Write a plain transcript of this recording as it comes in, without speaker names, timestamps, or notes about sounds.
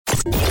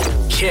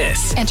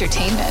KiSS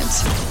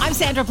Entertainment. I'm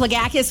Sandra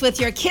Plagakis with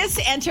your KiSS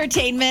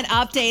Entertainment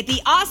update.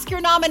 The Oscar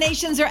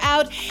nominations are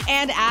out,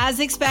 and as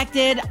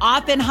expected,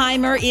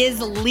 Oppenheimer is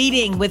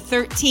leading with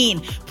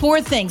 13. Poor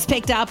Things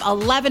picked up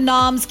 11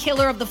 noms.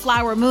 Killer of the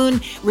Flower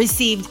Moon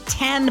received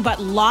 10, but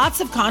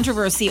lots of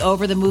controversy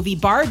over the movie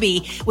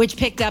Barbie, which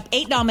picked up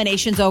 8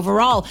 nominations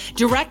overall.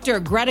 Director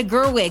Greta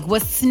Gerwig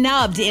was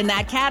snubbed in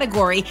that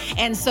category,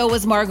 and so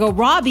was Margot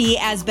Robbie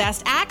as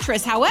Best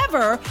Actress.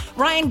 However,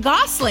 Ryan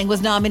Gosling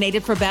was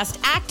nominated for Best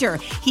Actor.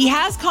 He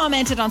has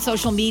commented on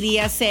social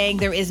media saying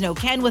there is no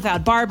Ken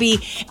without Barbie,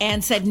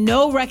 and said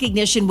no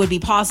recognition would be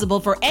possible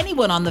for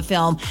anyone on the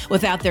film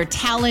without their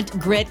talent,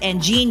 grit,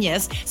 and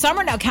genius. Some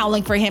are now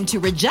calling for him to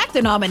reject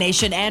the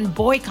nomination and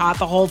boycott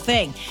the whole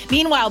thing.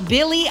 Meanwhile,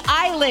 Billie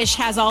Eilish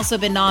has also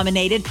been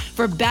nominated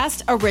for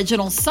Best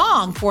Original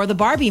Song for the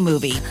Barbie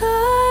movie.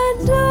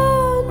 I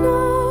don't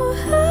know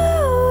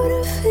how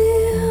to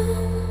feel,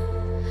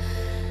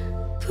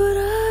 but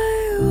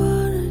I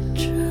wanna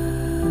try.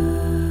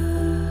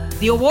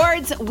 The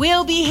awards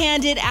will be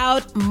handed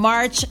out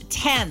March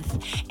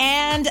 10th,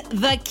 and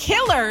the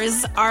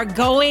Killers are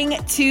going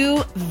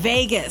to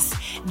Vegas.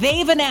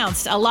 They've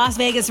announced a Las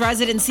Vegas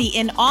residency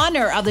in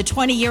honor of the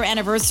 20-year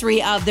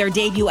anniversary of their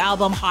debut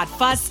album, Hot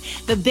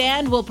Fuss. The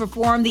band will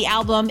perform the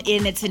album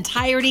in its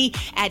entirety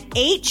at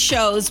 8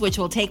 shows, which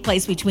will take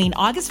place between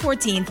August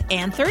 14th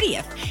and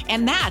 30th.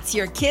 And that's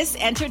your KiSS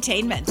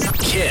Entertainment.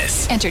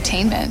 KiSS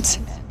Entertainment.